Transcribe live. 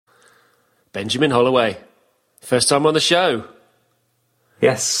Benjamin Hollway. First time on the show.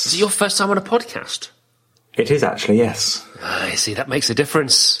 Yes. Is it your first time on a podcast? It is actually, yes. I see, that makes a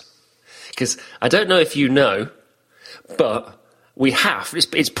difference. Because I don't know if you know, but we have,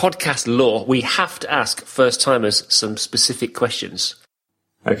 it's podcast law, we have to ask first-timers some specific questions.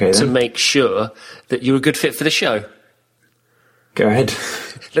 Okay, then. To make sure that you're a good fit for the show. Go ahead.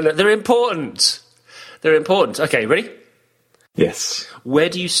 They're important. They're important. Okay, ready? Yes. Where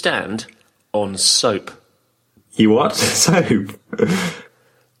do you stand on soap? You what? Soap?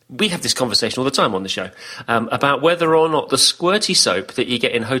 We have this conversation all the time on the show about whether or not the squirty soap that you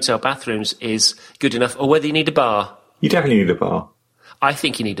get in hotel bathrooms is good enough or whether you need a bar. You definitely need a bar. I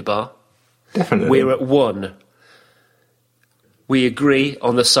think you need a bar. Definitely. We're at 1. We agree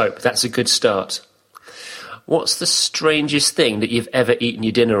on the soap. That's a good start. What's the strangest thing that you've ever eaten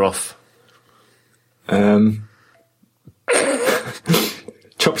your dinner off?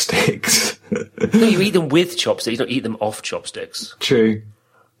 Chopsticks. No, you eat them with chopsticks. You don't eat them off chopsticks. True.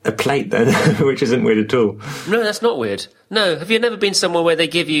 A plate, then, which isn't weird at all. No, that's not weird. No, have you never been somewhere where they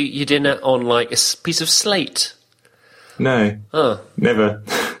give you your dinner on, like, a piece of slate? No. Oh. Never.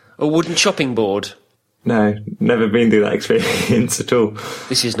 A wooden chopping board? No, never been through that experience at all.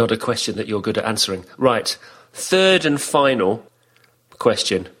 This is not a question that you're good at answering. Right, third and final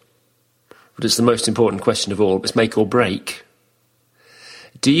question. But it's the most important question of all. It's make or break.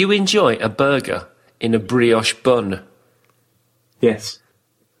 Do you enjoy a burger in a brioche bun? Yes.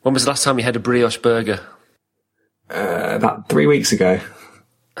 When was the last time you had a brioche burger? About 3 weeks ago.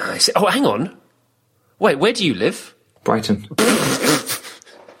 Oh, hang on. Wait, where do you live? Brighton.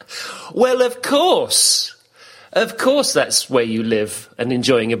 Well, of course. Of course that's where you live and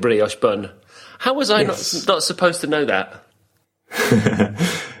enjoying a brioche bun. How was I not supposed to know that?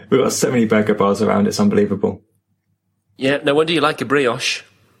 We've got so many burger bars around, it's unbelievable. Yeah, no wonder you like a brioche.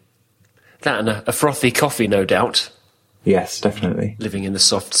 That and a frothy coffee, no doubt. Yes, definitely. Living in the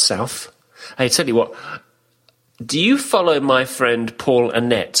soft south. Hey, tell you what, do you follow my friend Paul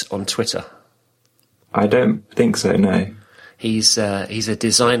Annette on Twitter? I don't think so, no. He's a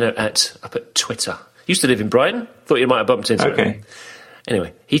designer up at Twitter. Used to live in Brighton. Thought you might have bumped into him. Okay.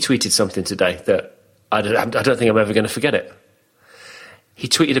 Anyway, he tweeted something today that I don't think I'm ever going to forget it. He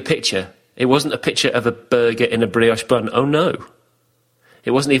tweeted a picture. It wasn't a picture of a burger in a brioche bun. Oh, no.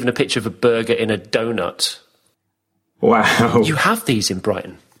 It wasn't even a picture of a burger in a donut. Wow. You have these in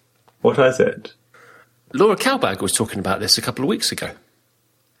Brighton. What is it? Laura Kalbag was talking about this a couple of weeks ago.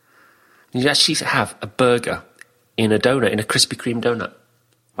 You actually have a burger in a donut, in a Krispy Kreme donut.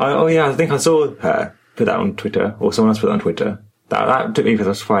 Oh, yeah, I think I saw her put that on Twitter, or someone else put that on Twitter. That took me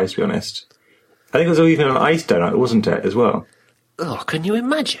by surprise, to be honest. I think it was even an iced donut, wasn't it, as well? Oh, can you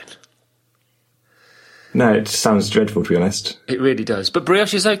imagine? No, it sounds dreadful, to be honest. It really does. But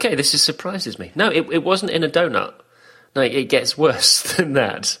brioche is okay. This surprises me. No, it wasn't in a donut. No, it gets worse than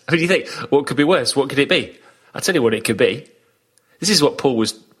that. What do you think? What could be worse? What could it be? I'll tell you what it could be. This is what Paul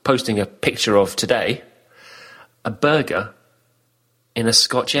was posting a picture of today. A burger in a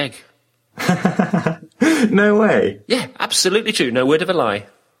Scotch egg. No way. Yeah, absolutely true. No word of a lie.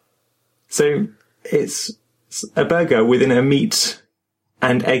 So it's a burger within a meat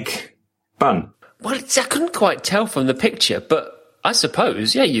and egg bun. Well, I couldn't quite tell from the picture, but I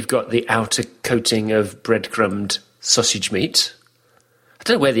suppose, yeah, you've got the outer coating of breadcrumbed sausage meat. I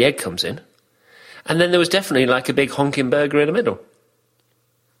don't know where the egg comes in. And then there was definitely like a big honking burger in the middle.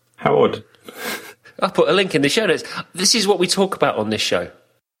 How odd. I'll put a link in the show notes. This is what we talk about on this show.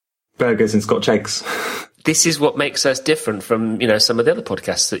 Burgers and Scotch eggs. This is what makes us different from, some of the other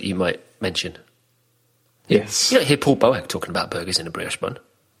podcasts that you might mention. Yes. You don't hear Paul Boag talking about burgers in a brioche bun.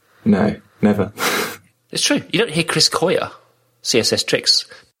 No, never. It's true. You don't hear Chris Coyer, CSS Tricks.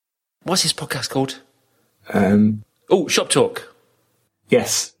 What's his podcast called? Shop Talk.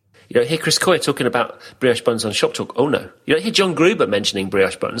 Yes. You don't hear Chris Coyer talking about brioche buns on Shop Talk. Oh, no. You don't hear John Gruber mentioning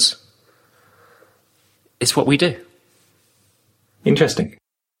brioche buns. It's what we do. Interesting.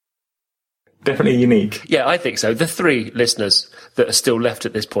 Definitely unique. Yeah, I think so. The 3 listeners that are still left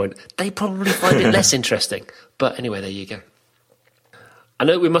at this point, they probably find it less interesting. But anyway, there you go. I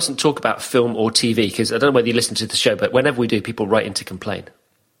know we mustn't talk about film or TV, because I don't know whether you listen to the show, but whenever we do, people write in to complain.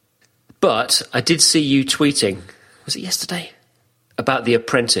 But I did see you tweeting, was it yesterday, about The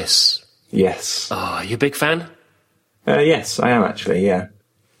Apprentice. Yes. Oh, you a big fan? Yes, I am actually, yeah.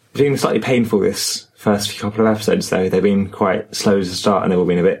 It's been slightly painful this first couple of episodes, though. They've been quite slow to start and they've all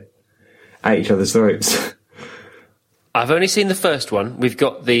been a bit at each other's throats. I've only seen the first one. We've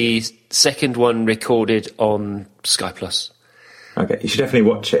got the second one recorded on Sky Plus. Okay, you should definitely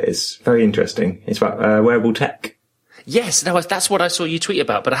watch it. It's very interesting. It's about wearable tech. Yes, that's what I saw you tweet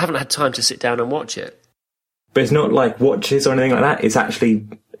about, but I haven't had time to sit down and watch it. But it's not like watches or anything like that. It's actually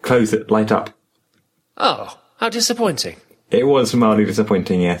clothes that light up. Oh, how disappointing. It was mildly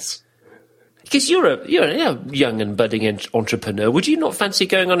disappointing, yes. Because you're a young and budding entrepreneur. Would you not fancy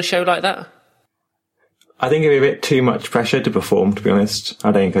going on a show like that? I think it'd be a bit too much pressure to perform, to be honest.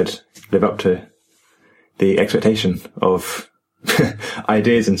 I don't think I'd live up to the expectation of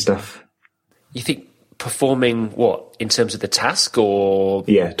ideas and stuff. You think performing what, in terms of the task, or?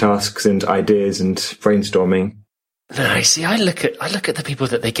 Yeah, tasks and ideas and brainstorming. No, I see. I look at the people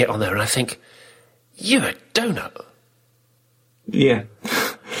that they get on there, and I think, you're a donut. Yeah,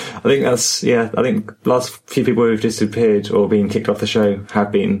 I think last few people who've disappeared or been kicked off the show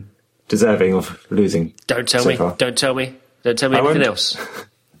have been deserving of losing. Don't tell me. Far. Don't tell me anything else,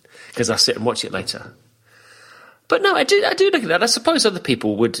 because I'll sit and watch it later. But no, I do look at that. I suppose other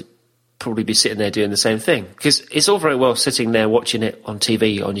people would probably be sitting there doing the same thing, because it's all very well sitting there watching it on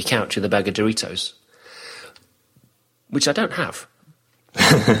TV on your couch with a bag of Doritos, which I don't have,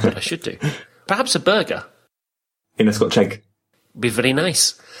 but I should do. Perhaps a burger in a Scotch egg. Be very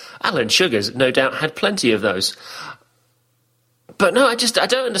nice. Alan Sugar's no doubt had plenty of those. But no, I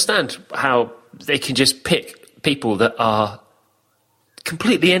don't understand how they can just pick people that are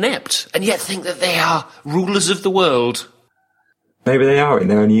completely inept and yet think that they are rulers of the world. Maybe they are in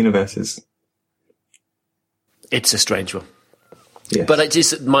their own universes. It's a strange one. Yes. But it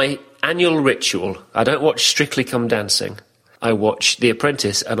is my annual ritual. I don't watch Strictly Come Dancing. I watch The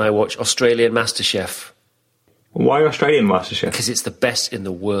Apprentice and I watch Australian MasterChef. Why Australian MasterChef? Because it's the best in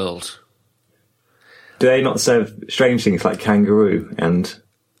the world. Do they not serve strange things like kangaroo and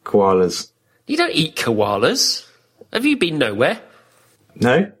koalas? You don't eat koalas. Have you been nowhere?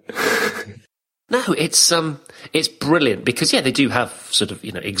 No. No, it's brilliant because they do have sort of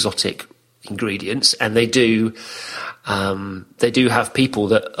exotic ingredients, and they do have people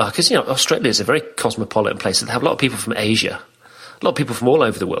that because Australia is a very cosmopolitan place. They have a lot of people from Asia. A lot of people from all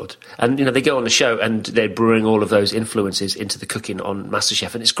over the world. And, they go on the show and they're brewing all of those influences into the cooking on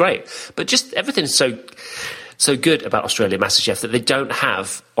MasterChef, and it's great. But just everything's so good about Australian MasterChef that they don't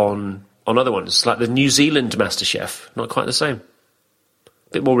have on other ones. Like the New Zealand MasterChef, not quite the same. A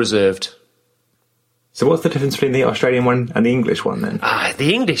bit more reserved. So what's the difference between the Australian one and the English one, then?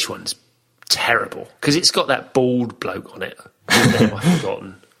 The English one's terrible, because it's got that bald bloke on it. Whose name I've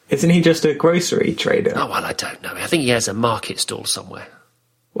forgotten. Isn't he just a grocery trader? Oh, well, I don't know. I think he has a market stall somewhere.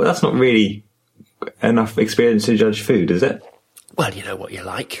 Well, that's not really enough experience to judge food, is it? Well, you know what you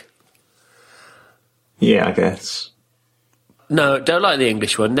like. Yeah, I guess. No, don't like the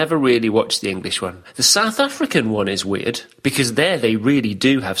English one. Never really watched the English one. The South African one is weird, because there they really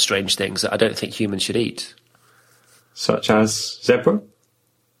do have strange things that I don't think humans should eat. Such as zebra?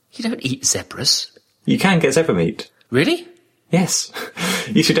 You don't eat zebras. You can get zebra meat. Really? Yes.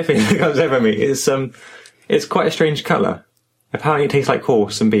 You should definitely look up zebra meat. It's quite a strange colour. Apparently it tastes like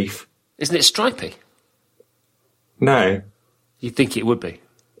horse and beef. Isn't it stripy? No. You'd think it would be.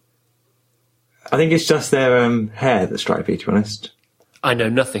 I think it's just their hair that's stripy, to be honest. I know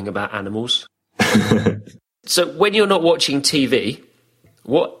nothing about animals. So when you're not watching TV,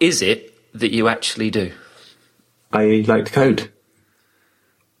 what is it that you actually do? I like to code.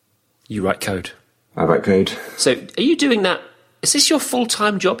 You write code? I write code. So are you doing that? Is this your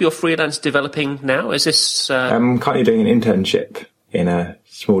full-time job, you're freelance developing now? Is this... I'm currently doing an internship in a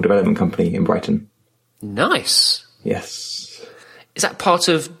small development company in Brighton. Nice. Yes. Is that part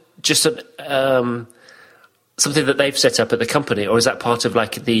of just something that they've set up at the company, or is that part of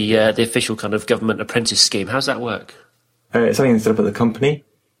like the official kind of government apprentice scheme? How's that work? It's something set up at the company.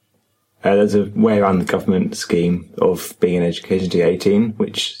 There's a way around the government scheme of being in education to 18,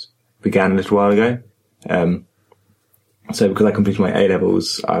 which began a little while ago. So because I completed my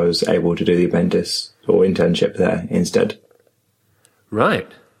A-levels, I was able to do the apprentice or internship there instead.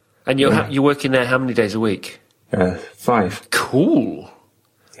 Right. And you're working there how many days a week? 5. Cool.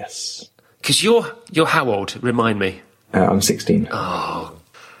 Yes. Because you're how old? Remind me. I'm 16. Oh,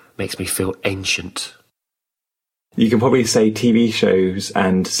 makes me feel ancient. You can probably say TV shows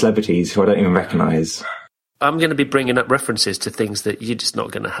and celebrities who I don't even recognise. I'm going to be bringing up references to things that you're just not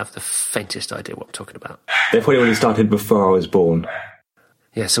going to have the faintest idea what I'm talking about. They probably would have started before I was born.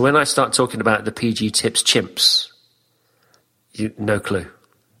 Yeah, so when I start talking about the PG Tips chimps, no clue.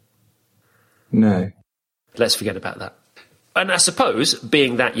 No. Let's forget about that. And I suppose,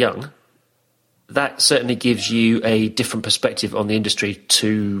 being that young, that certainly gives you a different perspective on the industry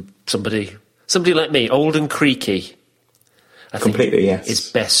to somebody like me, old and creaky. I Completely, think yes.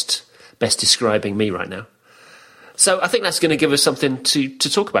 is best describing me right now. So I think that's going to give us something to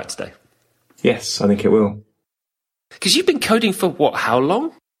talk about today. Yes, I think it will. Because you've been coding for what, how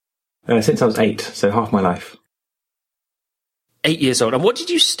long? Since I was 8, so half my life. 8 years old. And what did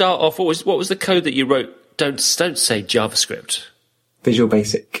you start off? What was the code that you wrote? Don't say JavaScript. Visual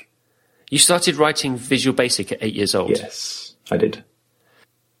Basic. You started writing Visual Basic at 8 years old? Yes, I did.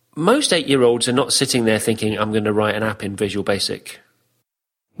 Most 8-year-olds are not sitting there thinking, I'm going to write an app in Visual Basic.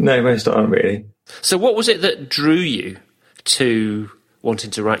 No, most aren't really. So what was it that drew you to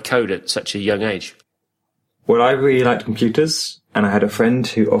wanting to write code at such a young age? Well, I really liked computers, and I had a friend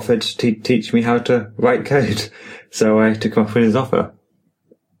who offered to teach me how to write code, so I took him up on his offer.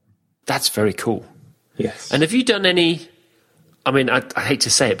 That's very cool. Yes. And have you done any, I hate to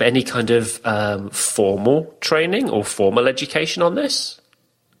say it, but any kind of formal training or formal education on this?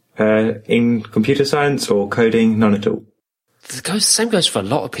 In computer science or coding, none at all. The same goes for a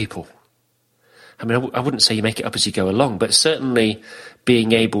lot of people. I wouldn't say you make it up as you go along, but certainly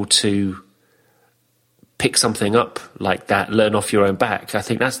being able to pick something up like that, learn off your own back, I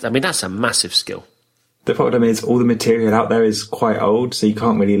think that's a massive skill. The problem is all the material out there is quite old, so you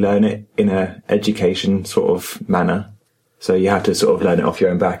can't really learn it in an education sort of manner. So you have to sort of learn it off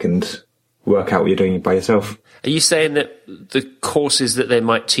your own back and work out what you're doing by yourself. Are you saying that the courses that they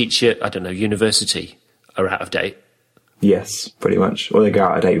might teach you at, university are out of date? Yes, pretty much. Or they go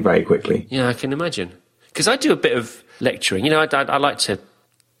out of date very quickly. Yeah, I can imagine. Because I do a bit of lecturing. I like to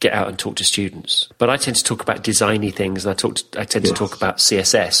get out and talk to students, but I tend to talk about designy things, and I tend to talk about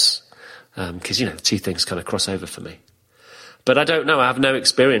CSS, because, the two things kind of cross over for me. But I don't know. I have no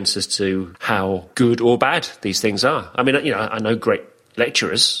experience as to how good or bad these things are. I know great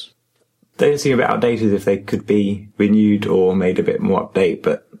lecturers. They seem a bit outdated if they could be renewed or made a bit more update,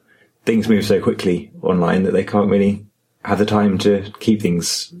 but things move so quickly online that they can't really have the time to keep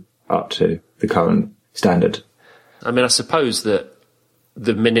things up to the current standard. I suppose that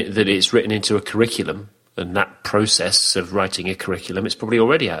the minute that it's written into a curriculum and that process of writing a curriculum, it's probably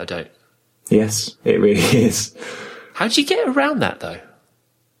already out of date. Yes, it really is. How do you get around that, though?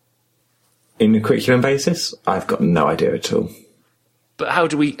 In a curriculum basis, I've got no idea at all. But how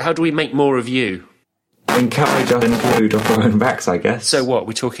do we make more of you? Encourage us and code off our own backs, I guess. So what?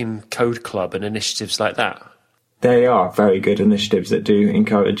 We're talking Code Club and initiatives like that? They are very good initiatives that do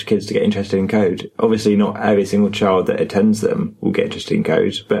encourage kids to get interested in code. Obviously, not every single child that attends them will get interested in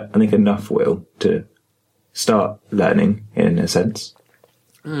code, but I think enough will to start learning, in a sense.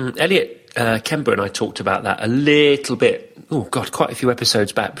 Elliot Kember and I talked about that a little bit, quite a few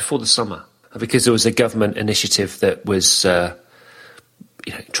episodes back before the summer, because there was a government initiative that was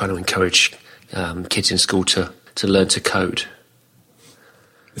trying to encourage kids in school to learn to code.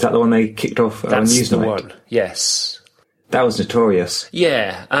 Is that the one they kicked off on Newsnight? That's the one, yes. That was notorious.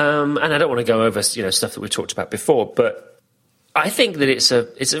 Yeah, and I don't want to go over stuff that we talked about before, but I think that it's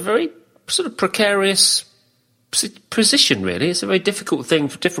a very sort of precarious position, really. It's a very difficult thing,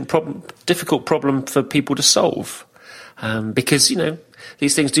 difficult problem for people to solve, because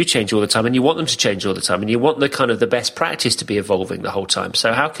these things do change all the time, and you want them to change all the time, and you want the kind of the best practice to be evolving the whole time.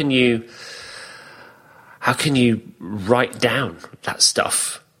 So how can you write down that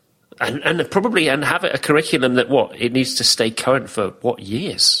stuff and have a curriculum that it needs to stay current for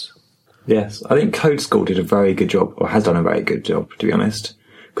years? Yes, I think Code School did a very good job, or has done a very good job, to be honest,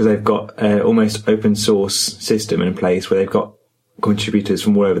 because they've got an almost open source system in place where they've got contributors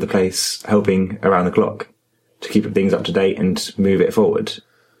from all over the place helping around the clock to keep things up to date and move it forward.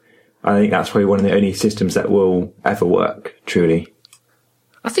 I think that's probably one of the only systems that will ever work, truly.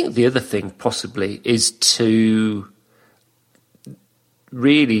 I think the other thing possibly is to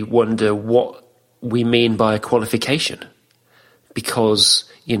really wonder what we mean by a qualification. Because,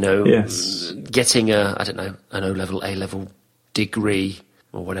 yes, getting an O-level, A-level degree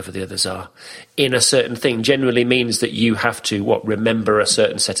or whatever the others are in a certain thing generally means that you have to, remember a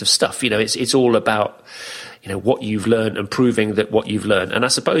certain set of stuff. It's all about, what you've learned and proving that what you've learned. And I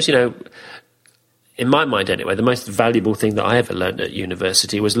suppose, in my mind anyway, the most valuable thing that I ever learned at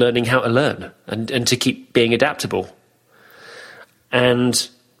university was learning how to learn and to keep being adaptable. And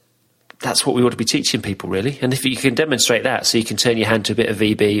that's what we ought to be teaching people, really. And if you can demonstrate that, so you can turn your hand to a bit of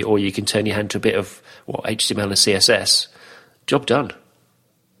VB or you can turn your hand to a bit of HTML and CSS, job done.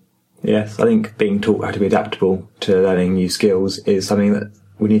 Yes, I think being taught how to be adaptable to learning new skills is something that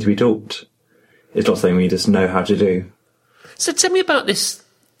we need to be taught. It's not something we just know how to do. So tell me about this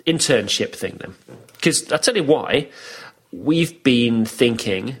internship thing then, because I'll tell you why. We've been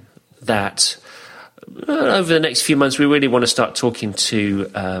thinking that over the next few months we really want to start talking to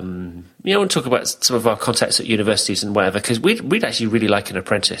want to talk about some of our contacts at universities and whatever, because we'd actually really like an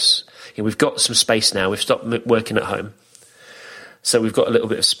apprentice. We've got some space now, we've stopped working at home, So we've got a little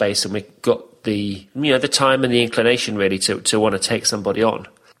bit of space, and we've got the time and the inclination really to want to take somebody on.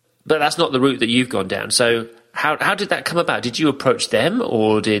 But that's not the route that you've gone down. So how did that come about? Did you approach them,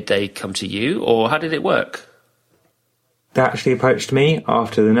 or did they come to you, or how did it work? They actually approached me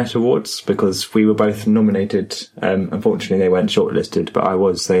after the Net Awards because we were both nominated. Unfortunately, they weren't shortlisted, but I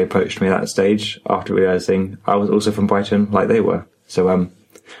was. They approached me at that stage after realising I was also from Brighton, like they were. So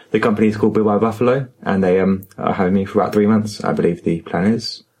the company is called Bill by Buffalo, and they are having me for about 3 months, I believe the plan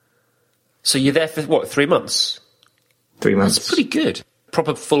is. So you're there for, what, 3 months? 3 months. That's pretty good.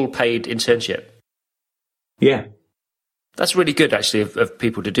 Proper full paid internship. Yeah. That's really good, actually, of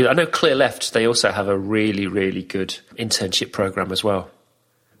people to do. I know Clear Left, they also have a really, really good internship programme as well.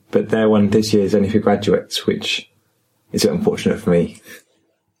 But their one this year is only for graduates, which is unfortunate for me.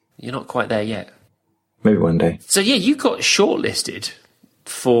 You're not quite there yet. Maybe one day. So, yeah, you got shortlisted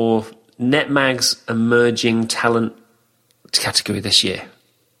for NetMag's Emerging Talent category this year.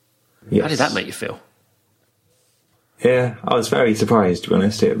 Yes. How did that make you feel? Yeah, I was very surprised, to be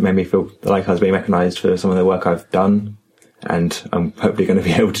honest. It made me feel like I was being recognised for some of the work I've done, and I'm hopefully going to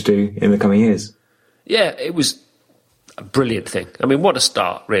be able to do in the coming years. Yeah, it was a brilliant thing. I mean, what a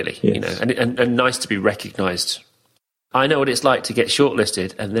start, really. Yes. You know, and nice to be recognised. I know what it's like to get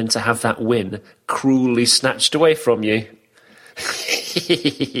shortlisted and then to have that win cruelly snatched away from you.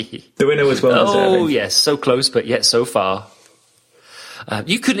 The winner was well deserving. Oh, yes, so close, but yet so far.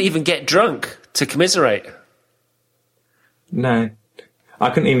 You couldn't even get drunk to commiserate. No, I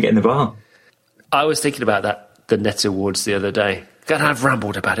couldn't even get in the bar. I was thinking about that, the Net Awards the other day. God, I've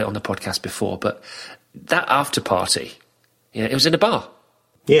rambled about it on the podcast before, but that after party, it was in a bar.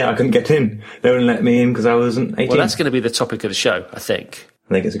 Yeah, I couldn't get in. They wouldn't let me in because I wasn't 18. Well, that's going to be the topic of the show, I think.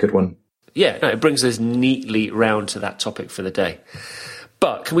 I think it's a good one. Yeah, no, it brings us neatly round to that topic for the day.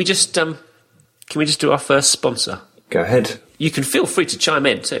 But can we just do our first sponsor? Go ahead. You can feel free to chime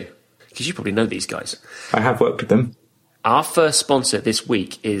in too, because you probably know these guys. I have worked with them. Our first sponsor this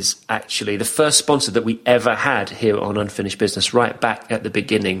week is actually the first sponsor that we ever had here on Unfinished Business, right back at the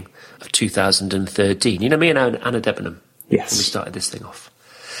beginning of 2013. You know me and Anna Debenham? Yes. When we started this thing off.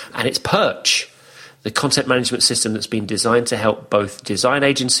 And it's Perch, the content management system that's been designed to help both design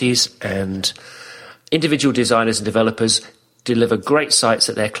agencies and individual designers and developers deliver great sites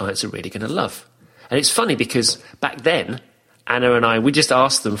that their clients are really going to love. And it's funny because back then, Anna and I, we just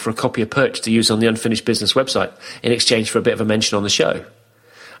asked them for a copy of Perch to use on the Unfinished Business website in exchange for a bit of a mention on the show.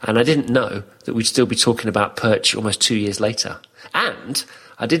 And I didn't know that we'd still be talking about Perch almost 2 years later. And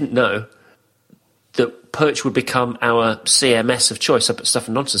I didn't know that Perch would become our CMS of choice up at Stuff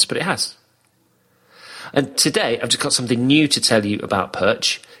and Nonsense, but it has. And today, I've just got something new to tell you about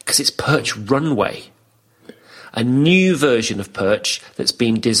Perch, because it's Perch Runway, a new version of Perch that's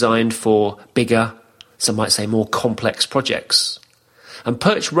been designed for bigger, some might say more complex projects. And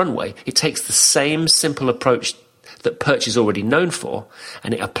Perch Runway, it takes the same simple approach that Perch is already known for,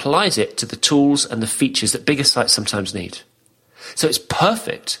 and it applies it to the tools and the features that bigger sites sometimes need. So it's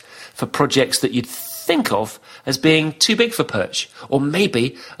perfect for projects that you'd think of as being too big for Perch, or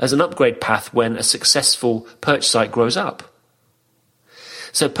maybe as an upgrade path when a successful Perch site grows up.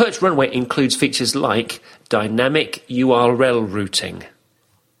 So Perch Runway includes features like dynamic URL routing.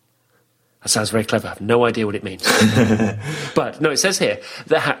 That sounds very clever. I have no idea what it means. But no, it says here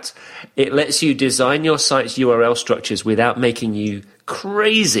that it lets you design your site's URL structures without making you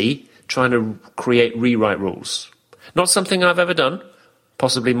crazy trying to create rewrite rules. Not something I've ever done.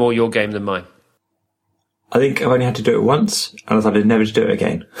 Possibly more your game than mine. I think I've only had to do it once, and I decided never to do it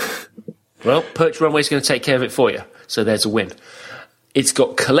again. Well, Perch Runway is going to take care of it for you, so there's a win. It's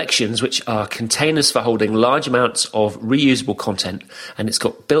got collections, which are containers for holding large amounts of reusable content, and it's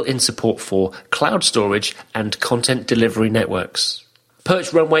got built-in support for cloud storage and content delivery networks.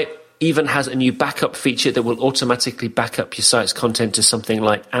 Perch Runway even has a new backup feature that will automatically back up your site's content to something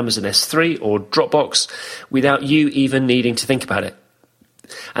like Amazon S3 or Dropbox without you even needing to think about it.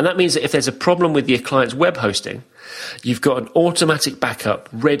 And that means that if there's a problem with your client's web hosting, you've got an automatic backup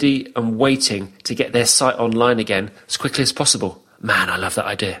ready and waiting to get their site online again as quickly as possible. Man, I love that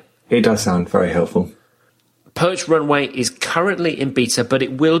idea. It does sound very helpful. Perch Runway is currently in beta, but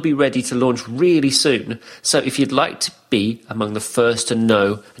it will be ready to launch really soon. So if you'd like to be among the first to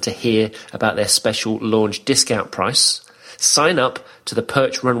know and to hear about their special launch discount price, sign up to the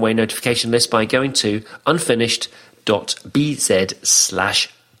Perch Runway notification list by going to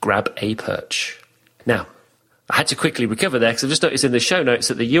unfinished.bz/grab-a-perch. Now, I had to quickly recover there because I've just noticed in the show notes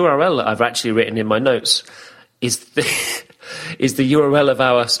that the URL that I've actually written in my notes is the URL of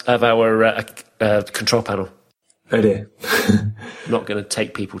our control panel. Oh dear. I'm not going to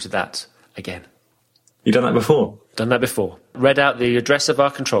take people to that again. You've done that before? Done that before. Read out the address of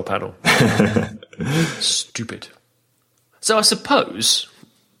our control panel. Stupid. So I suppose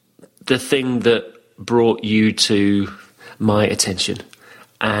the thing that brought you to my attention,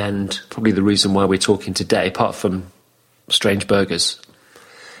 and probably the reason why we're talking today, apart from strange burgers,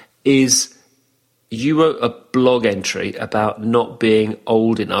 is you wrote a blog entry about not being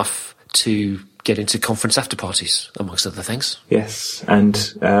old enough to get into conference after parties, amongst other things. Yes, and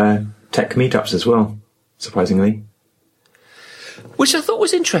tech meetups as well, surprisingly. Which I thought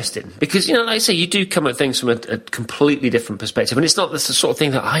was interesting, because, like I say, you do come at things from a completely different perspective, and it's not the sort of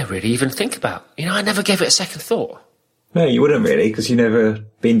thing that I really even think about. I never gave it a second thought. No, you wouldn't really, because you never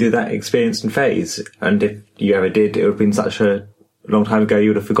been through that experience and phase, and if you ever did, it would have been such a long time ago you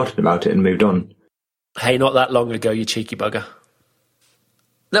would have forgotten about it and moved on. Hey, not that long ago, you cheeky bugger.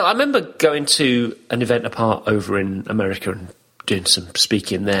 No, I remember going to an event apart over in America and doing some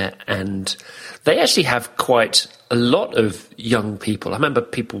speaking there, and they actually have quite a lot of young people. I remember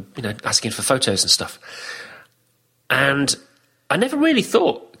people, asking for photos and stuff. And I never really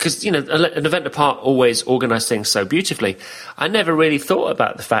thought, because, an event apart always organised things so beautifully, I never really thought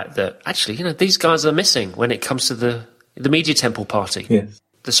about the fact that, actually, these guys are missing when it comes to the Media Temple party. Yes.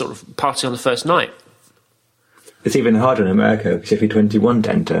 The sort of party on the first night. It's even harder in America, because if you're 21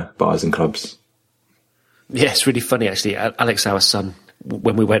 to enter bars and clubs. Yeah, it's really funny, actually. Alex, our son,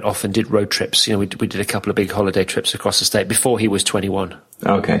 when we went off and did road trips, we did a couple of big holiday trips across the state before he was 21.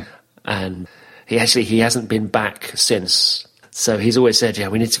 Okay. And he hasn't been back since. So he's always said,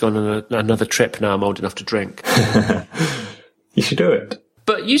 we need to go on another trip now I'm old enough to drink. You should do it.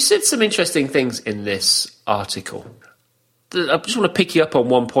 But you said some interesting things in this article. I just want to pick you up on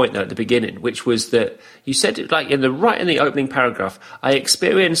one point though at the beginning, which was that you said, in the opening paragraph, I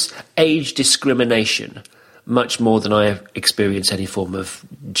experience age discrimination much more than I have experienced any form of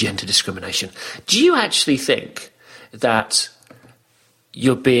gender discrimination. Do you actually think that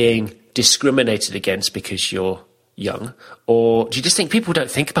you're being discriminated against because you're young, or do you just think people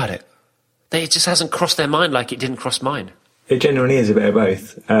don't think about it? It just hasn't crossed their mind like it didn't cross mine. It generally is a bit of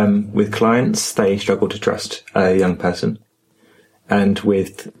both. With clients, they struggle to trust a young person. And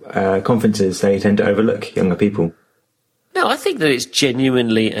with conferences, they tend to overlook younger people. No, I think that it's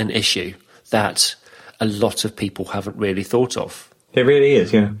genuinely an issue that a lot of people haven't really thought of. It really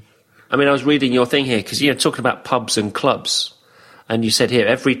is, yeah. I mean, I was reading your thing here, because, talking about pubs and clubs, and you said here,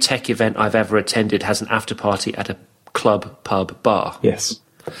 every tech event I've ever attended has an after-party at a club, pub, bar. Yes.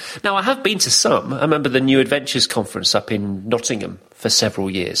 Now, I have been to some. I remember the New Adventures conference up in Nottingham for several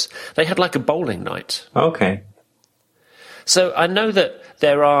years. They had a bowling night. Okay. So I know that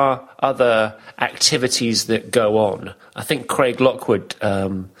there are other activities that go on. I think Craig Lockwood,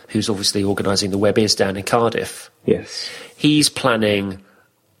 who's obviously organising the Web Is down in Cardiff, yes, he's planning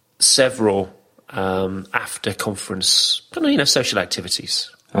several after-conference, social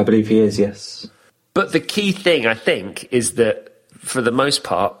activities. I believe he is, yes. But the key thing, I think, is that for the most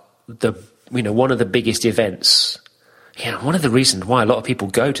part, one of the biggest events, one of the reasons why a lot of people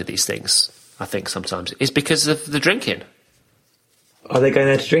go to these things, I think sometimes, is because of the drinking. Are they going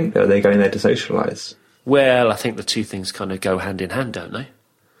there to drink, though? Are they going there to socialise? Well, I think the two things kind of go hand in hand, don't they?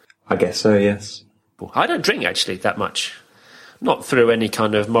 I guess so, yes. I don't drink, actually, that much. Not through any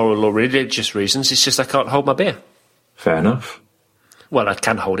kind of moral or religious reasons. It's just I can't hold my beer. Fair enough. Well, I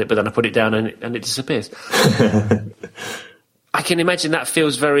can hold it, but then I put it down and it disappears. I can imagine that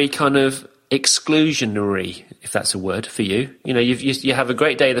feels very kind of exclusionary, if that's a word for you. You have a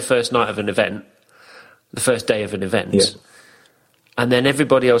great day the first night of an event, the first day of an event. Yeah. And then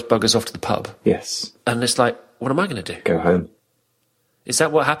everybody else buggers off to the pub. Yes. And it's like, what am I going to do? Go home. Is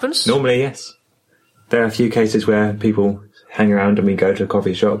that what happens? Normally, yes. There are a few cases where people hang around and we go to a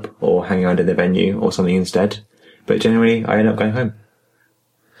coffee shop or hang around in the venue or something instead. But generally, I end up going home.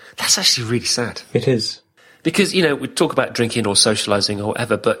 That's actually really sad. It is. Because, we talk about drinking or socialising or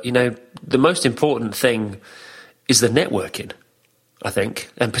whatever, but, the most important thing is the networking, I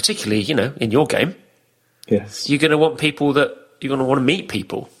think. And particularly, in your game. Yes. You're going to want people that... You're going to want to meet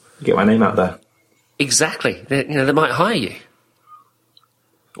people. Get my name out there. Exactly. They might hire you.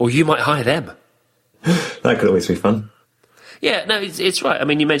 Or you might hire them. That could always be fun. Yeah, no, it's right. I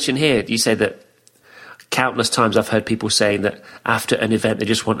mean, you mentioned here, you say that countless times I've heard people saying that after an event they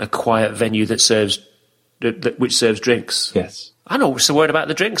just want a quiet venue which serves drinks. Yes. I'm not so worried about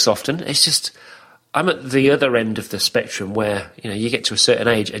the drinks often. It's just... I'm at the other end of the spectrum where, you get to a certain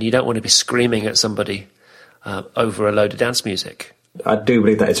age and you don't want to be screaming at somebody... over a load of dance music. I do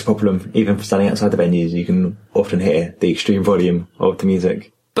believe that it's a problem. Even for standing outside the venues, you can often hear the extreme volume of the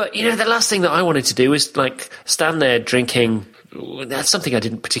music. But, the last thing that I wanted to do was, stand there drinking. That's something I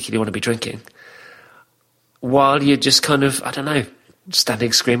didn't particularly want to be drinking. while you're just kind of, I don't know,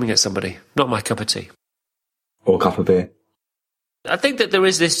 standing screaming at somebody. Not my cup of tea. Or a cup of beer. I think that there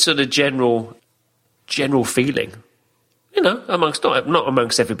is this sort of general feeling, amongst, not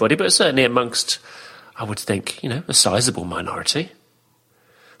amongst everybody, but certainly amongst, I would think, a sizable minority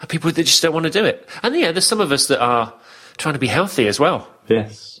of people that just don't want to do it. And there's some of us that are trying to be healthy as well.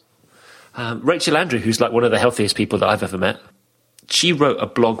 Yes. Rachel Andrew, who's like one of the healthiest people that I've ever met, she wrote a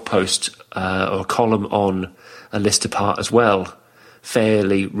blog post or a column on A List Apart as well,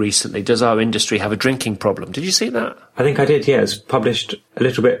 fairly recently. Does our industry have a drinking problem? Did you see that? I think I did, yeah. It was published a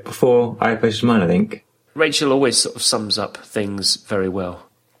little bit before I posted mine, I think. Rachel always sort of sums up things very well.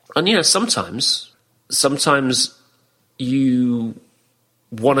 And, sometimes you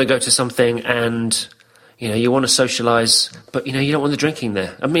want to go to something and, you want to socialise, but, you don't want the drinking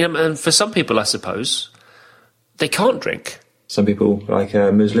there. I mean, and for some people, I suppose, they can't drink. Some people, like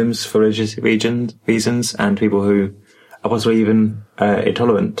Muslims, for religious reasons, and people who are possibly even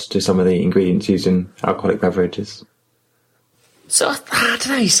intolerant to some of the ingredients used in alcoholic beverages. So, I don't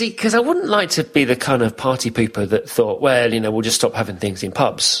know, you see, because I wouldn't like to be the kind of party pooper that thought, well, we'll just stop having things in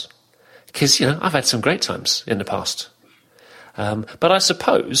pubs. Because, I've had some great times in the past. But I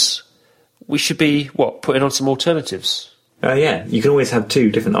suppose we should be, putting on some alternatives? Yeah, you can always have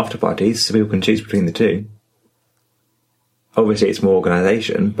 2 different after parties, so people can choose between the 2. Obviously, it's more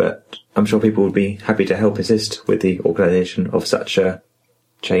organisation, but I'm sure people would be happy to help assist with the organisation of such a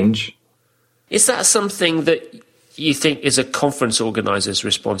change. Is that something that you think is a conference organiser's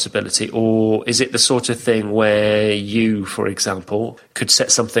responsibility, or is it the sort of thing where you, for example, could set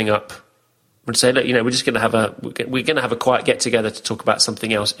something up and say, look, we're just going to have a quiet get together to talk about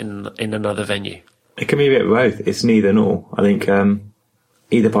something else in another venue? It can be a bit of both. It's neither nor. I think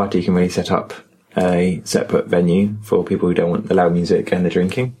either party can really set up a separate venue for people who don't want the loud music and the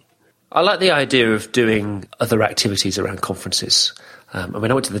drinking. I like the idea of doing other activities around conferences. I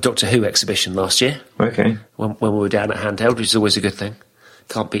went to the Doctor Who exhibition last year. Okay. When we were down at Handheld, which is always a good thing.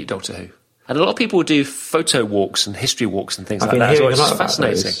 Can't beat Doctor Who. And a lot of people do photo walks and history walks and things like that. So it's just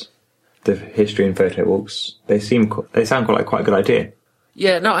fascinating. The history and photo walks, they sound like quite a good idea.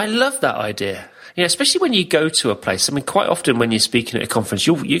 Yeah, no, I love that idea. Especially when you go to a place. I mean, quite often when you're speaking at a conference,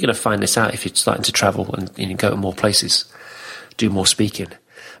 you're going to find this out if you're starting to travel and go to more places, do more speaking.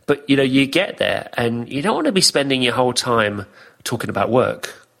 But, you get there and you don't want to be spending your whole time talking about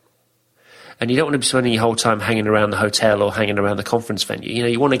work. And you don't want to be spending your whole time hanging around the hotel or hanging around the conference venue.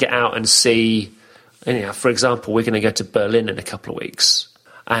 You want to get out and see, for example, we're going to go to Berlin in a couple of weeks.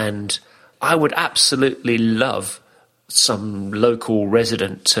 And I would absolutely love some local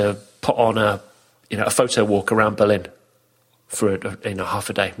resident to put on a photo walk around Berlin for half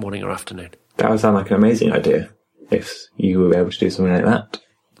a day, morning or afternoon. That would sound like an amazing idea if you were able to do something like that.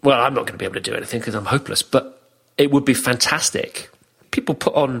 Well, I'm not going to be able to do anything because I'm hopeless, but it would be fantastic. People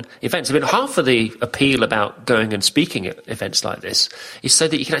put on events. I mean, half of the appeal about going and speaking at events like this is so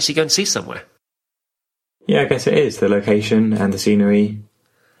that you can actually go and see somewhere. Yeah, I guess it is. The location and the scenery,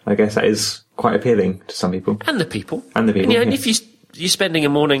 I guess that is quite appealing to some people. And the people. And and if you're spending a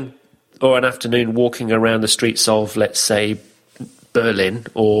morning or an afternoon walking around the streets of, let's say, Berlin,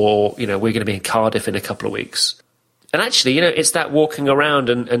 or, we're going to be in Cardiff in a couple of weeks. And actually, it's that walking around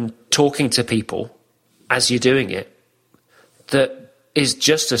and talking to people as you're doing it that is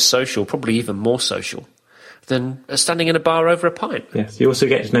just as social, probably even more social, than standing in a bar over a pint. Yes, you also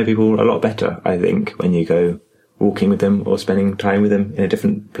get to know people a lot better, I think, when you go walking with them or spending time with them in a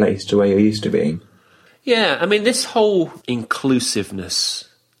different place to where you're used to being. Yeah, I mean, this whole inclusiveness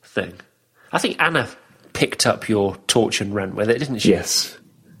thing, I think Anna picked up your torch and ran with it, didn't she? Yes,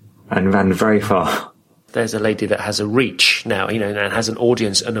 and ran very far. There's a lady that has a reach now, and has an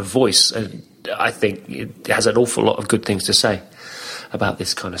audience and a voice, and I think it has an awful lot of good things to say about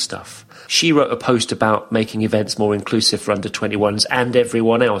this kind of stuff. She wrote a post about making events more inclusive for under 21s and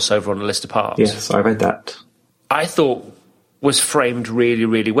everyone else over on A List Apart. Yes, I read that. I thought was framed really,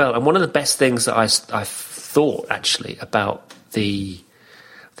 really well. And one of the best things that I thought, actually, about the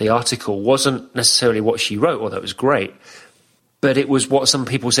article wasn't necessarily what she wrote, although it was great, but it was what some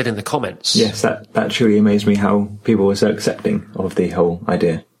people said in the comments. Yes, that truly amazed me how people were so accepting of the whole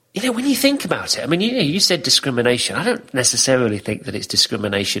idea. When you think about it, I mean, you said discrimination. I don't necessarily think that it's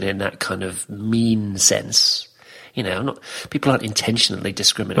discrimination in that kind of mean sense. People aren't intentionally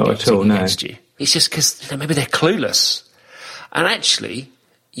discriminating against you. It's just because maybe they're clueless. And actually,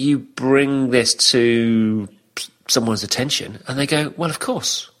 you bring this to someone's attention and they go, well, of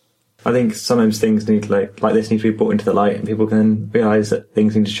course. I think sometimes things need like this need to be brought into the light, and people can realise that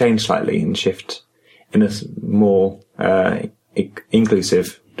things need to change slightly and shift in a more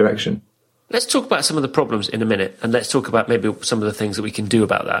inclusive direction. Let's talk about some of the problems in a minute, and let's talk about maybe some of the things that we can do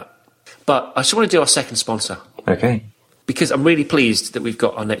about that. But I just want to do our second sponsor. Okay. Because I'm really pleased that we've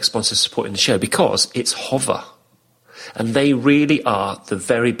got our next sponsor supporting the show, because it's Hover. And they really are the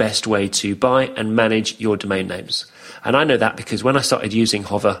very best way to buy and manage your domain names. And I know that because when I started using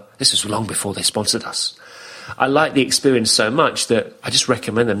Hover, this was long before they sponsored us, I like the experience so much that I just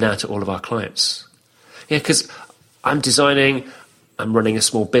recommend them now to all of our clients. Yeah, because I'm running a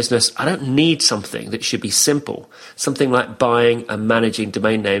small business. I don't need something that should be simple. Something like buying and managing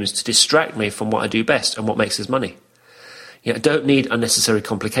domain names to distract me from what I do best and what makes us money. I don't need unnecessary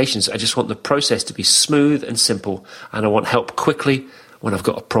complications. I just want the process to be smooth and simple, and I want help quickly when I've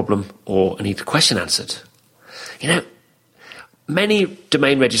got a problem or I need a question answered. Many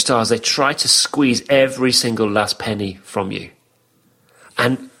domain registrars, they try to squeeze every single last penny from you.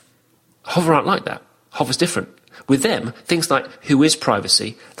 And Hover aren't like that. Hover's different. With them, things like who is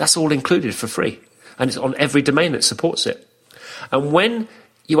privacy, that's all included for free. And it's on every domain that supports it. And when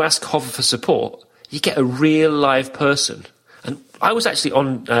you ask Hover for support, you get a real live person. And I was actually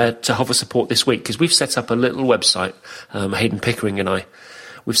on to Hover support this week because we've set up a little website, Hayden Pickering and I.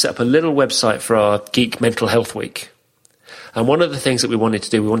 We've set up a little website for our Geek Mental Health Week. And one of the things that we wanted to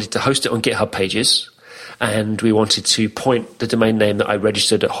do, we wanted to host it on GitHub pages, and we wanted to point the domain name that I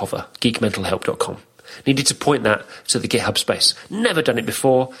registered at Hover, geekmentalhelp.com. Needed to point that to the GitHub space. Never done it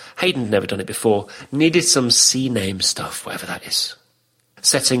before. Hayden'd never done it before. Needed some CNAME stuff, whatever that is.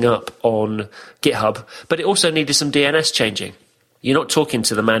 Setting up on GitHub, but it also needed some DNS changing. You're not talking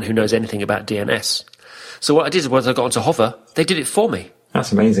to the man who knows anything about DNS. So what I did was I got onto Hover. They did it for me.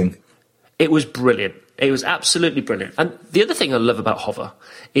 That's amazing. It was brilliant. It was absolutely brilliant. And the other thing I love about Hover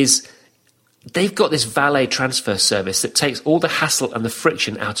is they've got this valet transfer service that takes all the hassle and the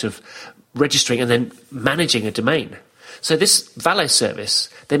friction out of registering and then managing a domain. So this valet service,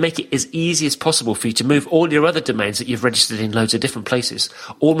 they make it as easy as possible for you to move all your other domains that you've registered in loads of different places,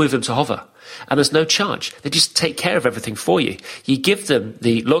 all move them to Hover. And there's no charge. They just take care of everything for you. You give them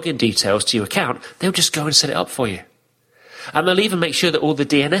the login details to your account, they'll just go and set it up for you. And they'll even make sure that all the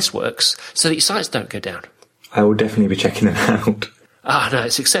DNS works so that your sites don't go down. I will definitely be checking them out. No,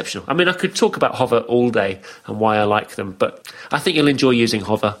 it's exceptional. I mean, I could talk about Hover all day and why I like them, but I think you'll enjoy using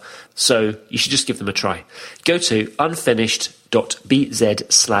Hover, so you should just give them a try. Go to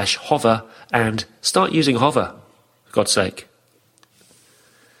unfinished.bz/Hover and start using Hover, for God's sake.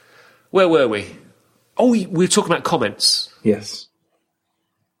 Where were we? Oh, we were talking about comments. Yes.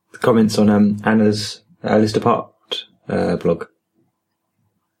 The comments on Anna's List Apart blog.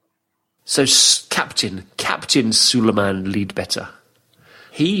 So Captain Suleiman Leadbetter,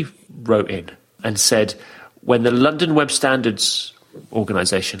 he wrote in and said, when the London Web Standards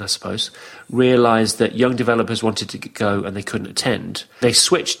organisation, I suppose, realised that young developers wanted to go and they couldn't attend, they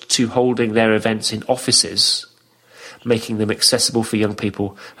switched to holding their events in offices, making them accessible for young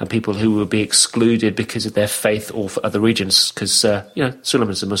people and people who would be excluded because of their faith or for other regions, because,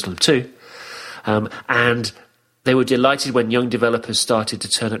 Suleiman's a Muslim too. And they were delighted when young developers started to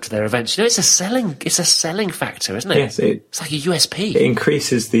turn up to their events. It's a selling factor, isn't it? Yes, it's like a USP. It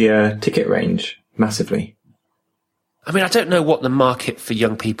increases the ticket range massively. I mean, I don't know what the market for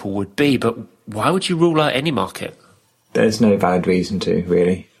young people would be, but why would you rule out any market? There's no valid reason to,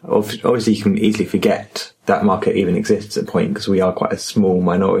 really. Obviously, you can easily forget that market even exists at a point because we are quite a small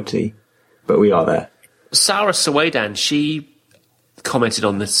minority, but we are there. Sarah Sawedan, she commented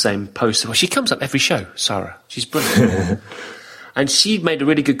on the same post. Well, she comes up every show, Sarah. She's brilliant. And she made a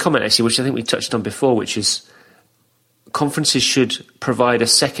really good comment, actually, which I think we touched on before, which is conferences should provide a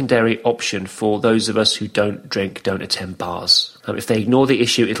secondary option for those of us who don't drink, don't attend bars. If they ignore the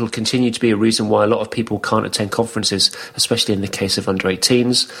issue, it'll continue to be a reason why a lot of people can't attend conferences, especially in the case of under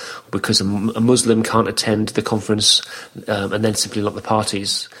 18s, because a Muslim can't attend the conference and then simply lock the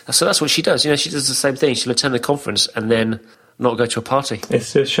parties. So that's what she does. She does the same thing. She'll attend the conference and then not go to a party.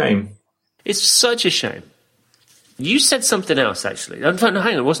 It's a shame. It's such a shame. You said something else, actually. No, hang on,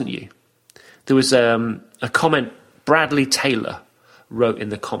 it wasn't you. There was a comment Bradley Taylor wrote in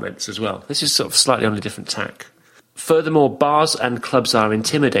the comments as well. This is sort of slightly on a different tack. Furthermore, bars and clubs are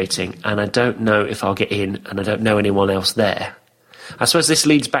intimidating, and I don't know if I'll get in, and I don't know anyone else there. I suppose this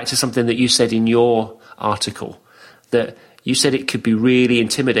leads back to something that you said in your article, that you said it could be really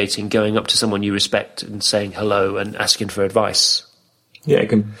intimidating going up to someone you respect and saying hello and asking for advice. Yeah, it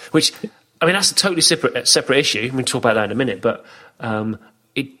can. Which, I mean, that's a totally separate issue. We can talk about that in a minute, but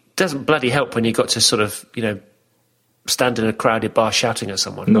it doesn't bloody help when you got to sort of, stand in a crowded bar shouting at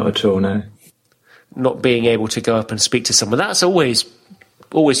someone. Not at all, no. Not being able to go up and speak to someone. That's always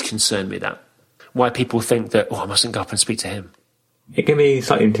concerned me, that. Why people think that, I mustn't go up and speak to him. It can be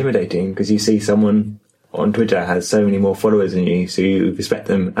slightly intimidating because you see someone on Twitter has so many more followers than you, so you respect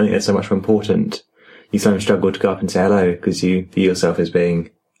them. I think they're so much more important. You sometimes struggle to go up and say hello because you view yourself as being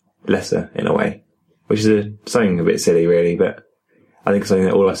lesser in a way, which is something a bit silly, really, but I think it's something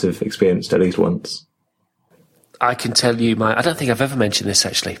that all of us have experienced at least once. I can tell you I don't think I've ever mentioned this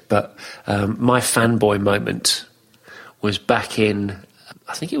actually, but my fanboy moment was back in,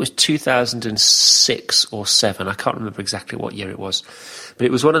 I think it was 2006 or 7. I can't remember exactly what year it was, but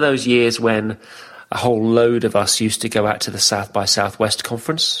it was one of those years when a whole load of us used to go out to the South by Southwest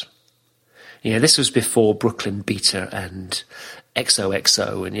conference. This was before Brooklyn Beta and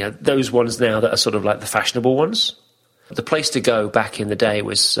XOXO and those ones now that are sort of like the fashionable ones. The place to go back in the day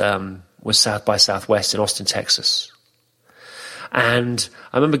was South by Southwest in Austin, Texas. And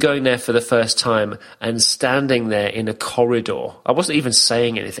I remember going there for the first time and standing there in a corridor. I wasn't even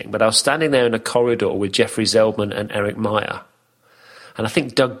saying anything, but I was standing there in a corridor with Jeffrey Zeldman and Eric Meyer. And I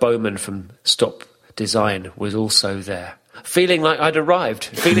think Doug Bowman from Stop Design was also there. Feeling like I'd arrived.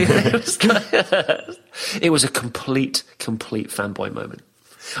 It was a complete fanboy moment.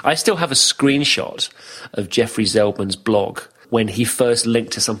 I still have a screenshot of Jeffrey Zeldman's blog when he first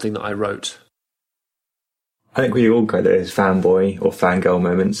linked to something that I wrote. I think we all go those fanboy or fangirl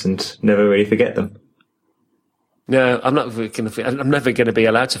moments and never really forget them. No, I'm never going to be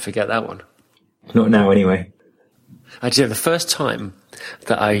allowed to forget that one. Not now, anyway. Actually, the first time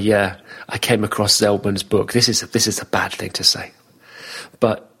that I came across Zeldman's book, this is a bad thing to say,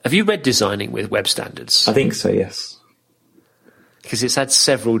 but have you read Designing with Web Standards? I think so, yes. Because it's had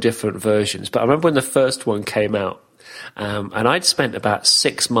several different versions, but I remember when the first one came out, and I'd spent about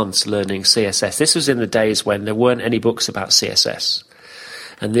 6 months learning CSS. This was in the days when there weren't any books about CSS.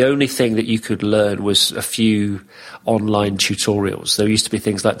 And the only thing that you could learn was a few online tutorials. There used to be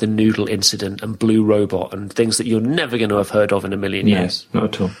things like the Noodle Incident and Blue Robot and things that you're never going to have heard of in a million years. No,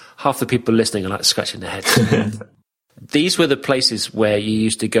 not at all. Half the people listening are like scratching their heads. These were the places where you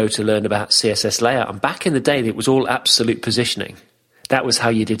used to go to learn about CSS layout. And back in the day, it was all absolute positioning. That was how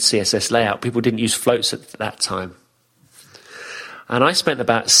you did CSS layout. People didn't use floats at that time. And I spent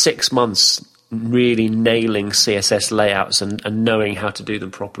about 6 months really nailing CSS layouts and knowing how to do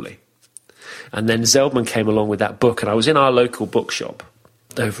them properly. And then Zeldman came along with that book, and I was in our local bookshop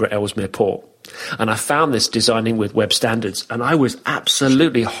over at Ellesmere Port, and I found this Designing with Web Standards, and I was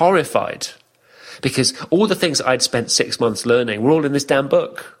absolutely horrified because all the things that I'd spent 6 months learning were all in this damn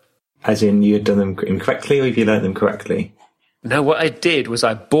book. As in, you had done them incorrectly, or have you learned them correctly? No, what I did was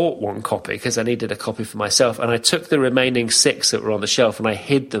I bought one copy because I needed a copy for myself, and I took the remaining 6 that were on the shelf and I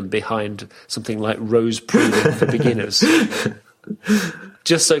hid them behind something like Rose Pruning for Beginners,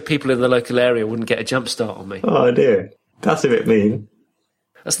 just so people in the local area wouldn't get a jump start on me. Oh dear, that's a bit mean.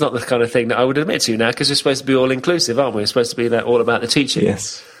 That's not the kind of thing that I would admit to now, because we're supposed to be all inclusive, aren't we? We're supposed to be all about the teaching.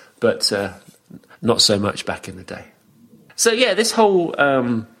 Yes. But not so much back in the day. So yeah, this whole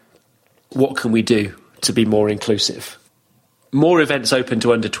what can we do to be more inclusive? More events open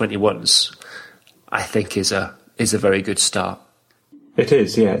to under 21s, I think, is a very good start. It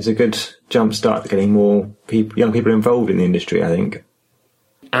is, yeah. It's a good jump start to getting more young people involved in the industry, I think.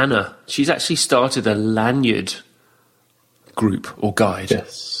 Anna, she's actually started a lanyard group or guide.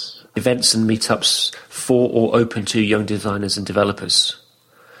 Yes. Events and meetups for or open to young designers and developers.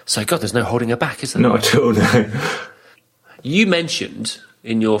 So, God, there's no holding her back, is there? Not at all, no. You mentioned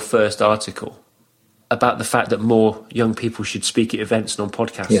in your first article about the fact that more young people should speak at events and on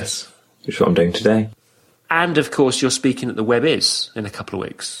podcasts. Yes, which is what I'm doing today. And, of course, you're speaking at the Web Is in a couple of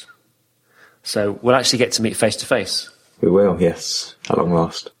weeks. So we'll actually get to meet face-to-face. We will, yes, at long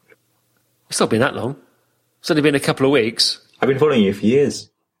last. It's not been that long. It's only been a couple of weeks. I've been following you for years.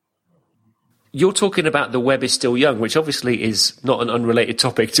 You're talking about the web is still young, which obviously is not an unrelated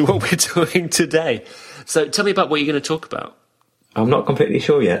topic to what we're doing today. So tell me about what you're going to talk about. I'm not completely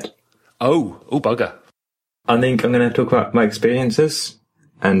sure yet. Oh, bugger. I think I'm going to talk about my experiences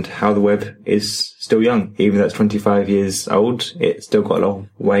and how the web is still young. Even though it's 25 years old, it's still got a long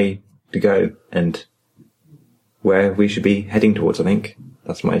way to go and where we should be heading towards, I think.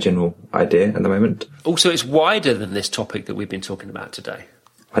 That's my general idea at the moment. Also, it's wider than this topic that we've been talking about today.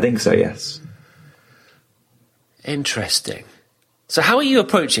 I think so, yes. Interesting. So how are you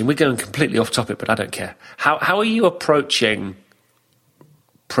approaching, we're going completely off topic, but I don't care. How are you approaching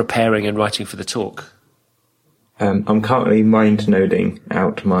preparing and writing for the talk? I'm currently mind noding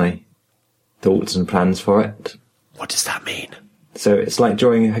out my thoughts and plans for it. What does that mean? So it's like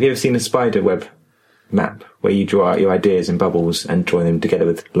drawing, have you ever seen a spider web map where you draw out your ideas in bubbles and join them together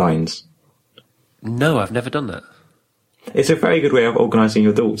with lines? No, I've never done that. It's a very good way of organising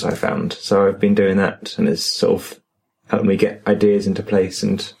your thoughts, I found. So I've been doing that, and it's sort of helped me get ideas into place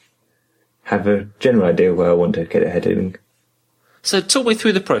and have a general idea of where I want to get it heading. So talk me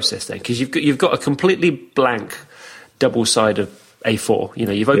through the process then, because you've got a completely blank double-sided A4.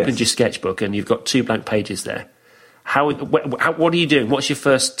 You've opened your sketchbook and you've got 2 blank pages there. What are you doing? What's your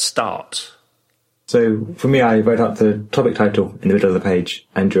first start? So for me, I wrote out the topic title in the middle of the page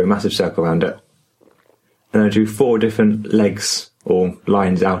and drew a massive circle around it. And I drew 4 different legs or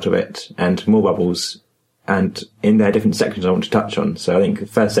lines out of it and more bubbles. And in their different sections I want to touch on. So I think the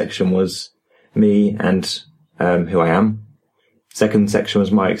first section was me and who I am. Second section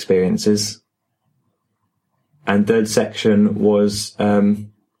was my experiences. And third section was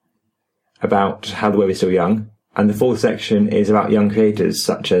about how the web is still young. And the fourth section is about young creators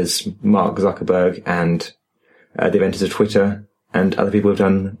such as Mark Zuckerberg and the inventors of Twitter and other people who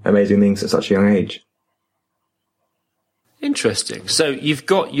have done amazing things at such a young age. Interesting. So you've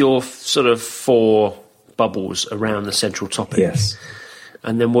got your sort of 4 bubbles around the central topic. Yes.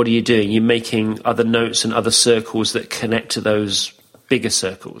 And then what are you doing? You're making other notes and other circles that connect to those bigger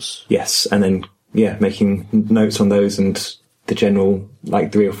circles. Yes, and then, making notes on those and the general,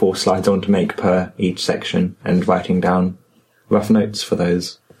 3 or 4 slides I want to make per each section and writing down rough notes for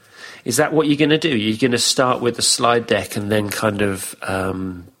those. Is that what you're going to do? You're going to start with the slide deck and then kind of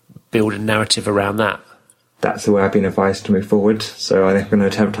build a narrative around that? That's the way I've been advised to move forward, so I'm going to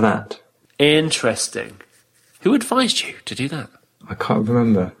attempt that. Interesting. Who advised you to do that? I can't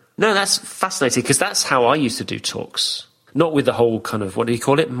remember. No, that's fascinating, because that's how I used to do talks. Not with the whole kind of, what do you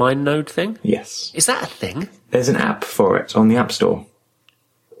call it, mind node thing? Yes. Is that a thing? There's an app for it on the App Store.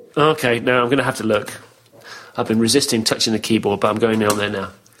 Okay, now I'm going to have to look. I've been resisting touching the keyboard, but I'm going on there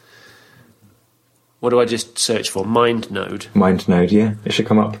now. What do I just search for? Mind node? Mind node, yeah. It should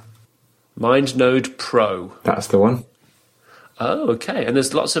come up. Mind Node Pro. That's the one. Oh, okay. And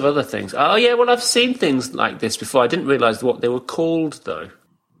there's lots of other things. Oh, yeah, well, I've seen things like this before. I didn't realise what they were called, though.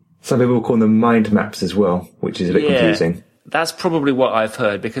 Some people call them mind maps as well, which is a bit confusing. That's probably what I've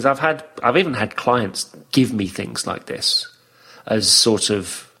heard, because I've even had clients give me things like this as sort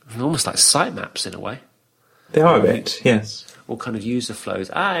of almost like site maps in a way. They are a bit, yes. Or kind of user flows.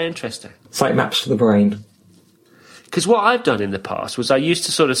 Interesting. Site maps for the brain. Because what I've done in the past was I used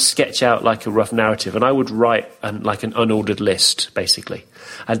to sort of sketch out like a rough narrative, and I would write an unordered list, basically.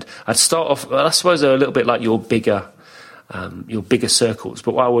 And I'd start off, well, I suppose they're a little bit like your bigger circles.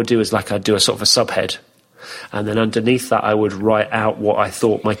 But what I would do is I'd do a sort of a subhead. And then underneath that, I would write out what I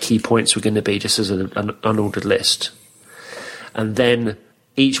thought my key points were going to be, just as an unordered list. And then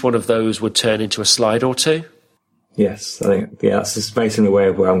each one of those would turn into a slide or 2. Yes, I think, that's a very similar way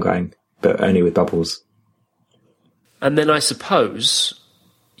of where I'm going, but only with bubbles. And then I suppose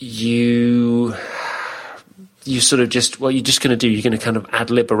you sort of just, what you're just going to do, you're going to kind of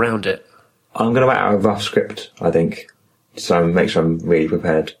ad-lib around it. I'm going to write out a rough script, I think, so make sure I'm really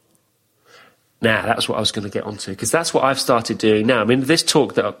prepared. Now, that's what I was going to get onto, because that's what I've started doing now. I mean, this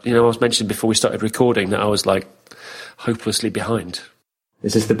talk that, I was mentioning before we started recording, that I was, hopelessly behind.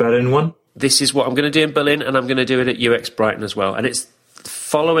 Is this the Berlin one? This is what I'm going to do in Berlin, and I'm going to do it at UX Brighton as well. And it's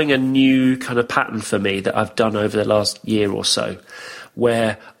following a new kind of pattern for me that I've done over the last year or so,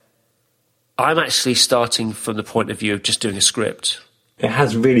 where I'm actually starting from the point of view of just doing a script. It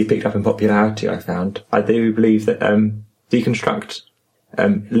has really picked up in popularity, I found. I do believe that Deconstruct,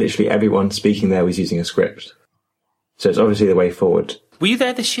 literally everyone speaking there was using a script. So it's obviously the way forward. Were you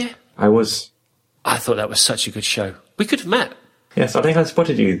there this year? I was. I thought that was such a good show. We could have met. Yes, I think I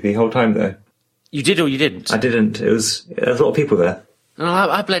spotted you the whole time there. You did or you didn't? I didn't. There was a lot of people there. No,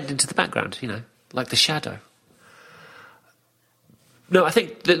 I blended into the background, like the shadow. No, I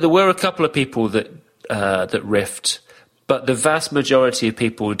think that there were a couple of people that riffed, but the vast majority of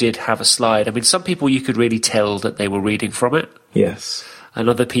people did have a slide. I mean, some people you could really tell that they were reading from it. Yes. And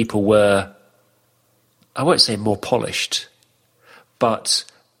other people were, I won't say more polished, but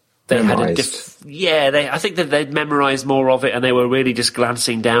they memorized. I think that they'd memorised more of it, and they were really just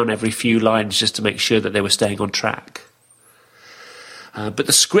glancing down every few lines just to make sure that they were staying on track. But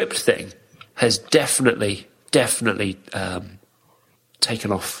the script thing has definitely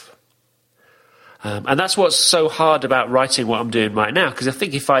taken off. And that's what's so hard about writing what I'm doing right now, because I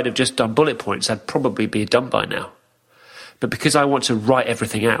think if I'd have just done bullet points, I'd probably be done by now. But because I want to write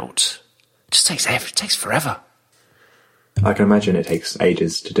everything out, it just takes forever. I can imagine it takes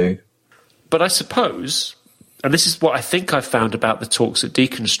ages to do. But I suppose, and this is what I think I've found about the talks at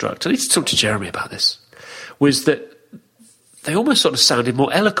Deconstruct, I need to talk to Jeremy about this, was that they almost sort of sounded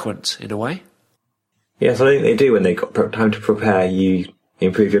more eloquent in a way. Yes, I think they do. When they got time to prepare, you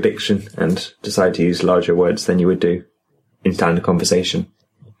improve your diction and decide to use larger words than you would do in standard conversation.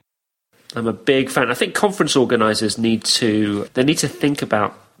 I'm a big fan. I think conference organisers need to think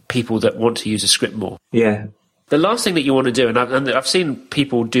about people that want to use a script more. Yeah. The last thing that you want to do, and I've seen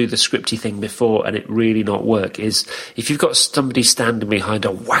people do the scripty thing before and it really not work, is if you've got somebody standing behind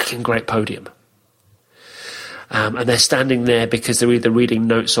a whacking great podium, and they're standing there because they're either reading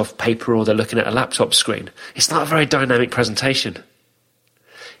notes off paper or they're looking at a laptop screen, it's not a very dynamic presentation.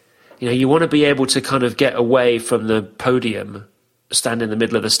 You know, you want to be able to kind of get away from the podium, stand in the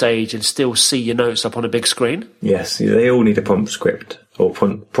middle of the stage and still see your notes up on a big screen. Yes, they all need a prompt script or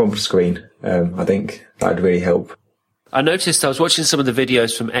prompt screen. I think that would really help. I noticed I was watching some of the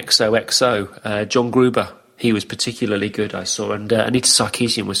videos from XOXO. John Gruber, he was particularly good, I saw, and Anita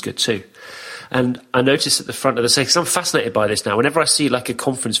Sarkeesian was good too. And I noticed at the front of the stage, because I'm fascinated by this now, whenever I see like a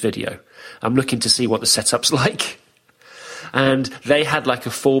conference video, I'm looking to see what the setup's like. And they had like a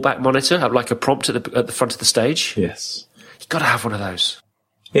fallback monitor, have like a prompt at the front of the stage. Yes. You've got to have one of those.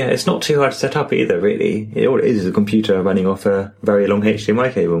 Yeah, it's not too hard to set up either, really. All it is a computer running off a very long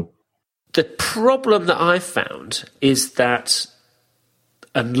HDMI cable. The problem that I've found is that,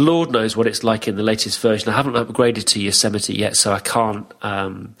 and Lord knows what it's like in the latest version, I haven't upgraded to Yosemite yet, so I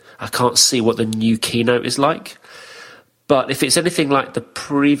can't see what the new Keynote is like. But if it's anything like the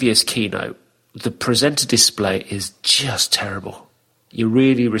previous Keynote, the presenter display is just terrible. You're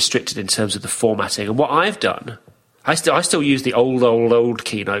really restricted in terms of the formatting. And what I've done, I still use the old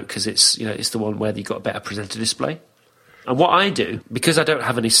Keynote because it's the one where you've got a better presenter display. And what I do, because I don't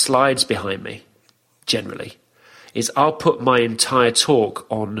have any slides behind me, generally, is I'll put my entire talk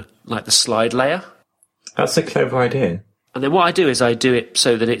on like the slide layer. That's a clever idea. And then what I do is I do it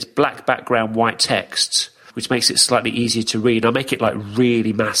so that it's black background, white text, which makes it slightly easier to read. I make it like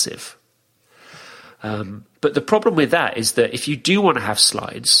really massive. But the problem with that is that if you do want to have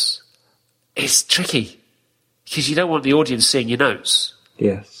slides, it's tricky because you don't want the audience seeing your notes.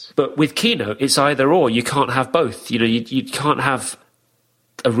 Yes. But with Keynote, it's either or. You can't have both. You know, you can't have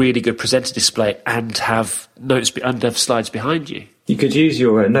a really good presenter display and have notes and have slides behind you. You could use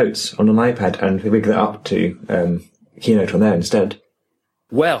your notes on an iPad and rig that up to Keynote on there instead.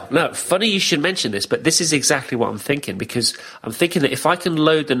 Well, no, funny you should mention this, but this is exactly what I'm thinking, because I'm thinking that if I can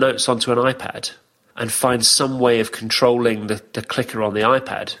load the notes onto an iPad and find some way of controlling the clicker on the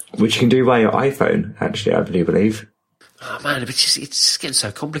iPad. Which you can do via your iPhone, actually, I do believe. Oh, man, it's just getting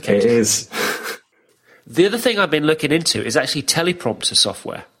so complicated. It is. The other thing I've been looking into is actually teleprompter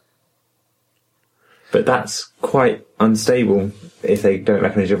software. But that's quite unstable if they don't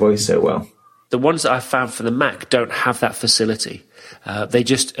recognise your voice so well. The ones that I've found for the Mac don't have that facility. They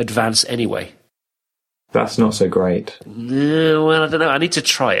just advance anyway. That's not so great. Well, I don't know. I need to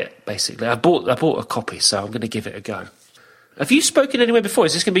try it, basically. I bought a copy, so I'm going to give it a go. Have you spoken anywhere before?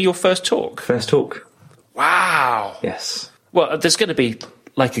 Is this going to be your first talk? First talk. Wow. Yes. Well, there's going to be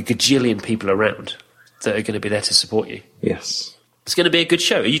like a gajillion people around that are going to be there to support you. Yes. It's going to be a good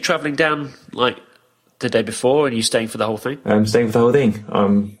show. Are you travelling down like the day before, and are you staying for the whole thing? I'm staying for the whole thing.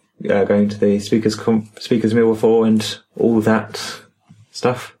 I'm going to the speakers meal before and all that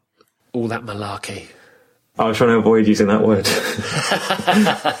stuff. All that malarkey. I was trying to avoid using that word.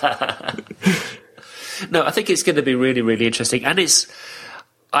 No, I think it's going to be really, really interesting, and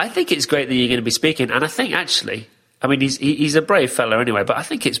I think it's great that you're going to be speaking. And I think actually, I mean, he's a brave fellow anyway, but I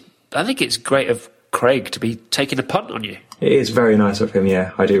think it's great of Craig to be taking a punt on you. It is very nice of him.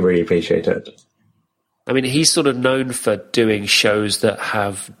 Yeah, I do really appreciate it. I mean, he's sort of known for doing shows that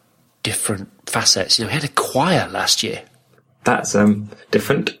have different facets. You know, he had a choir last year. That's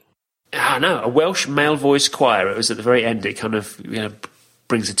different. I know, a Welsh male voice choir. It was at the very end. It kind of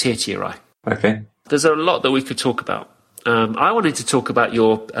brings a tear to your eye. Okay. There's a lot that we could talk about. I wanted to talk about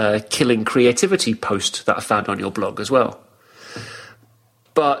your Killing Creativity post that I found on your blog as well.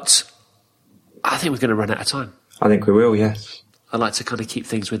 But I think we're going to run out of time. I think we will, yes. I like to kind of keep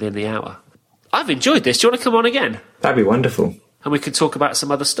things within the hour. I've enjoyed this. Do you want to come on again? That'd be wonderful. And we could talk about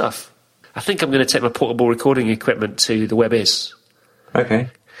some other stuff. I think I'm going to take my portable recording equipment to the WebIS. Okay.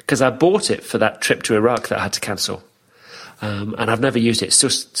 Because I bought it for that trip to Iraq that I had to cancel. And I've never used it. It's still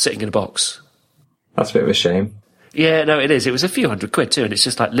sitting in a box. That's a bit of a shame. Yeah, no, it is. It was a few £100 too, and it's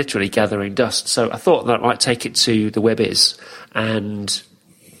just like literally gathering dust. So I thought that I might take it to the WebIS and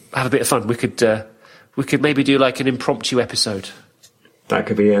have a bit of fun. We could maybe do like an impromptu episode. That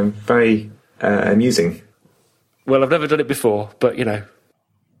could be very amusing. Well, I've never done it before, but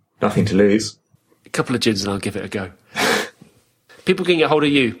nothing to lose. A couple of gins and I'll give it a go. People can get hold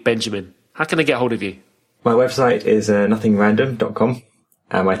of you, Benjamin. How can they get hold of you? My website is nothingrandom.com,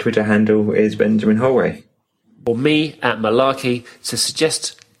 and my Twitter handle is Benjamin Hollway. Or me at Malarkey. To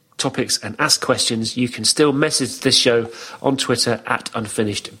suggest topics and ask questions, you can still message this show on Twitter at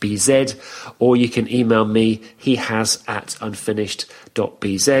unfinishedbz, or you can email me,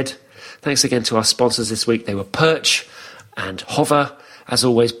 hehas@unfinished.bz. Thanks again to our sponsors this week. They were Perch and Hover. As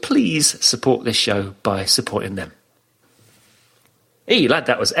always, please support this show by supporting them. Hey, lad,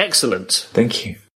 that was excellent. Thank you.